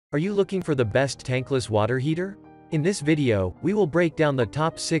Are you looking for the best tankless water heater? In this video, we will break down the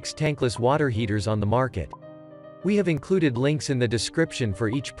top 6 tankless water heaters on the market. We have included links in the description for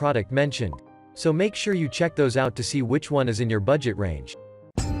each product mentioned, so make sure you check those out to see which one is in your budget range.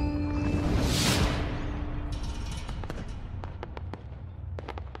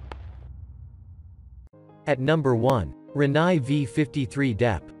 At number 1. Rinnai V53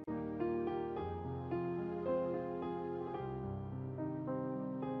 DEP.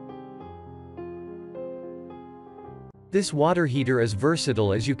 This water heater is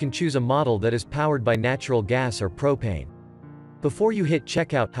versatile as you can choose a model that is powered by natural gas or propane. Before you hit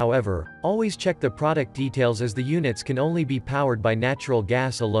checkout, however, always check the product details as the units can only be powered by natural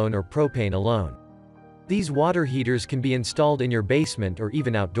gas alone or propane alone. These water heaters can be installed in your basement or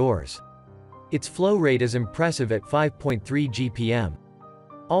even outdoors. Its flow rate is impressive at 5.3 GPM.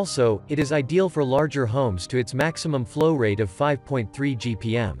 Also, it is ideal for larger homes to its maximum flow rate of 5.3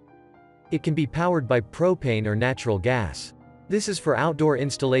 GPM. It can be powered by propane or natural gas. This is for outdoor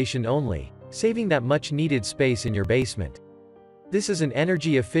installation only, saving that much needed space in your basement. This is an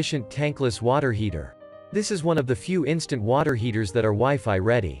energy-efficient tankless water heater. This is one of the few instant water heaters that are Wi-Fi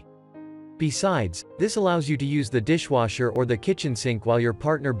ready. Besides, this allows you to use the dishwasher or the kitchen sink while your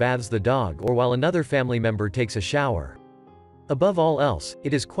partner baths the dog or while another family member takes a shower. Above all else,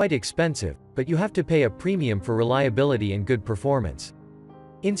 it is quite expensive, but you have to pay a premium for reliability and good performance.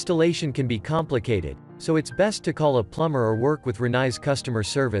 Installation can be complicated, so it's best to call a plumber or work with Rinnai's customer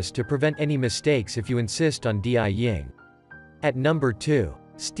service to prevent any mistakes if you insist on DIYing. At number 2.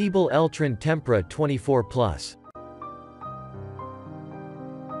 Stiebel Eltron Tempra 24 Plus.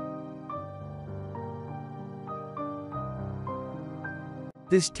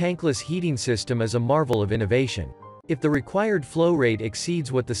 This tankless heating system is a marvel of innovation. If the required flow rate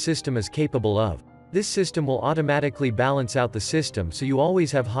exceeds what the system is capable of, this system will automatically balance out the system so you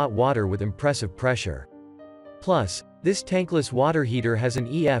always have hot water with impressive pressure. Plus, this tankless water heater has an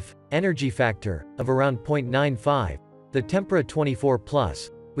EF, energy factor, of around 0.95. The Tempra 24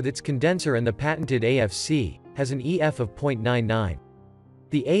 Plus, with its condenser and the patented AFC, has an EF of 0.99.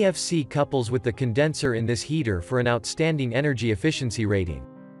 The AFC couples with the condenser in this heater for an outstanding energy efficiency rating.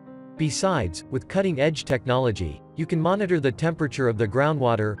 Besides, with cutting-edge technology, you can monitor the temperature of the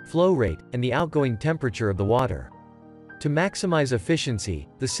groundwater, flow rate, and the outgoing temperature of the water. To maximize efficiency,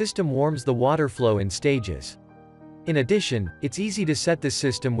 the system warms the water flow in stages. In addition, it's easy to set this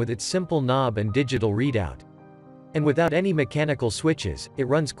system with its simple knob and digital readout. And without any mechanical switches, it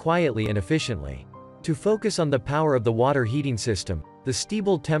runs quietly and efficiently. To focus on the power of the water heating system, the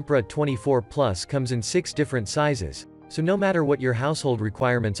Stiebel Tempra 24 Plus comes in 6 different sizes, so no matter what your household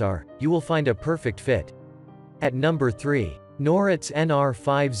requirements are, you will find a perfect fit. At number 3. Noritz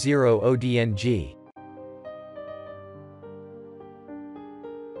NR50ODNG.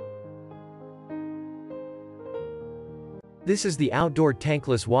 This is the outdoor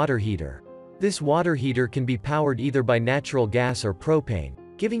tankless water heater. This water heater can be powered either by natural gas or propane,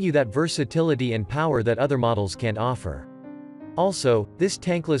 giving you that versatility and power that other models can't offer. Also, this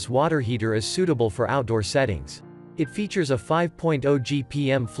tankless water heater is suitable for outdoor settings. It features a 5.0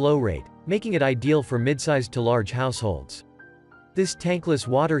 GPM flow rate, making it ideal for mid-sized to large households. This tankless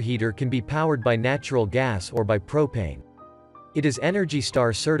water heater can be powered by natural gas or by propane. It is ENERGY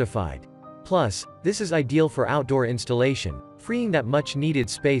STAR certified. Plus, this is ideal for outdoor installation, freeing that much needed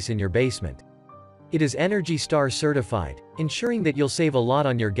space in your basement. It is ENERGY STAR certified, ensuring that you'll save a lot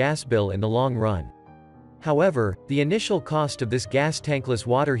on your gas bill in the long run. However, the initial cost of this gas tankless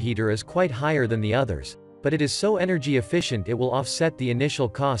water heater is quite higher than the others, but it is so energy efficient it will offset the initial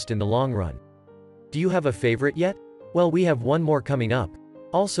cost in the long run. Do you have a favorite yet? Well, we have one more coming up.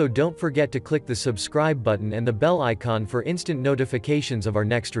 Also, don't forget to click the subscribe button and the bell icon for instant notifications of our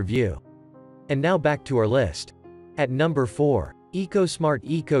next review. And now back to our list. At number 4. EcoSmart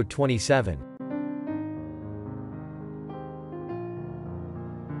Eco 27.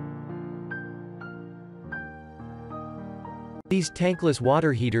 These tankless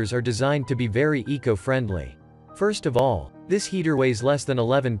water heaters are designed to be very eco-friendly. First of all, this heater weighs less than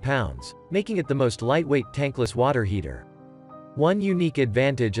 11 pounds, making it the most lightweight tankless water heater. One unique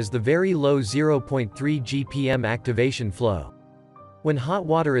advantage is the very low 0.3 GPM activation flow. When hot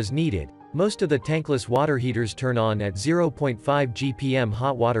water is needed, most of the tankless water heaters turn on at 0.5 GPM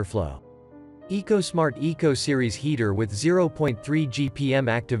hot water flow. EcoSmart Eco Series heater with 0.3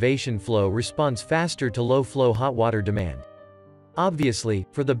 GPM activation flow responds faster to low-flow hot water demand. Obviously,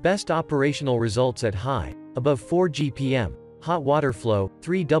 for the best operational results at high, above 4 GPM, hot water flow,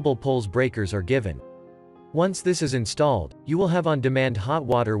 3 double poles breakers are given. Once this is installed, you will have on-demand hot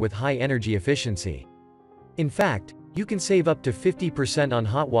water with high energy efficiency. In fact, You can save up to 50% on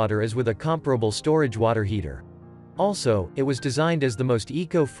hot water as with a comparable storage water heater. Also, it was designed as the most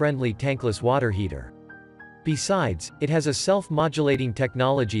eco-friendly tankless water heater. Besides, it has a self-modulating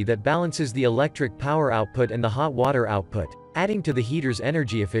technology that balances the electric power output and the hot water output, adding to the heater's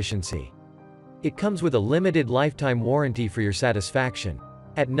energy efficiency. It comes with a limited lifetime warranty for your satisfaction.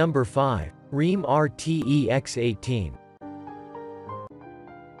 At number 5. Rheem RTE-X18.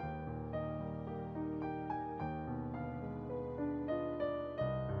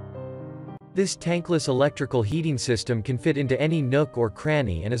 This tankless electrical heating system can fit into any nook or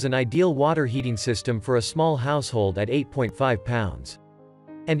cranny and is an ideal water heating system for a small household at 8.5 pounds.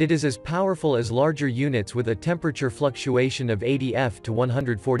 And it is as powerful as larger units with a temperature fluctuation of 80 F to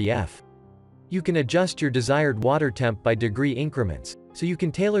 140 F. You can adjust your desired water temp by degree increments, so you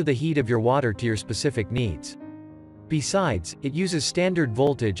can tailor the heat of your water to your specific needs. Besides, it uses standard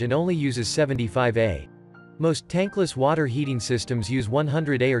voltage and only uses 75 A. Most tankless water heating systems use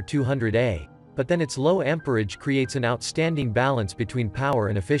 100 A or 200 A, but then its low amperage creates an outstanding balance between power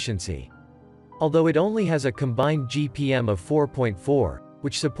and efficiency. Although it only has a combined GPM of 4.4,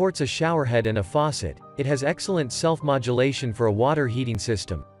 which supports a showerhead and a faucet, it has excellent self-modulation for a water heating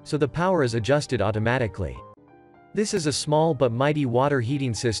system, so the power is adjusted automatically. This is a small but mighty water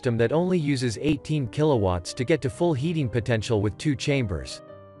heating system that only uses 18 kilowatts to get to full heating potential with 2 chambers.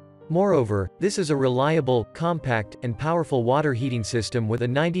 Moreover, this is a reliable, compact, and powerful water heating system with a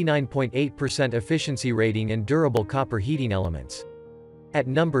 99.8% efficiency rating and durable copper heating elements. At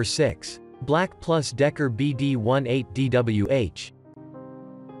number 6. Black Plus Decker BD18DWH.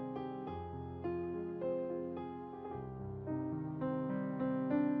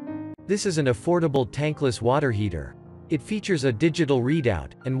 This is an affordable tankless water heater. It features a digital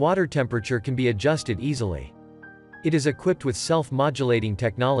readout, and water temperature can be adjusted easily. It is equipped with self-modulating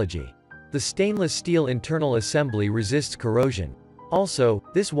technology. The stainless steel internal assembly resists corrosion. Also,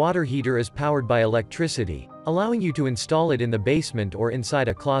 this water heater is powered by electricity, allowing you to install it in the basement or inside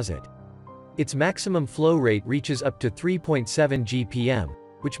a closet. Its maximum flow rate reaches up to 3.7 GPM,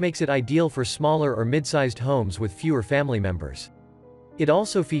 which makes it ideal for smaller or mid-sized homes with fewer family members. It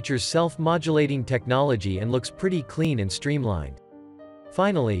also features self-modulating technology and looks pretty clean and streamlined.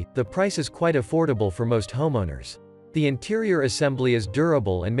 Finally, the price is quite affordable for most homeowners. The interior assembly is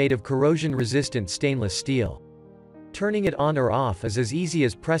durable and made of corrosion-resistant stainless steel. Turning it on or off is as easy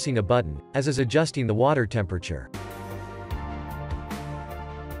as pressing a button, as is adjusting the water temperature.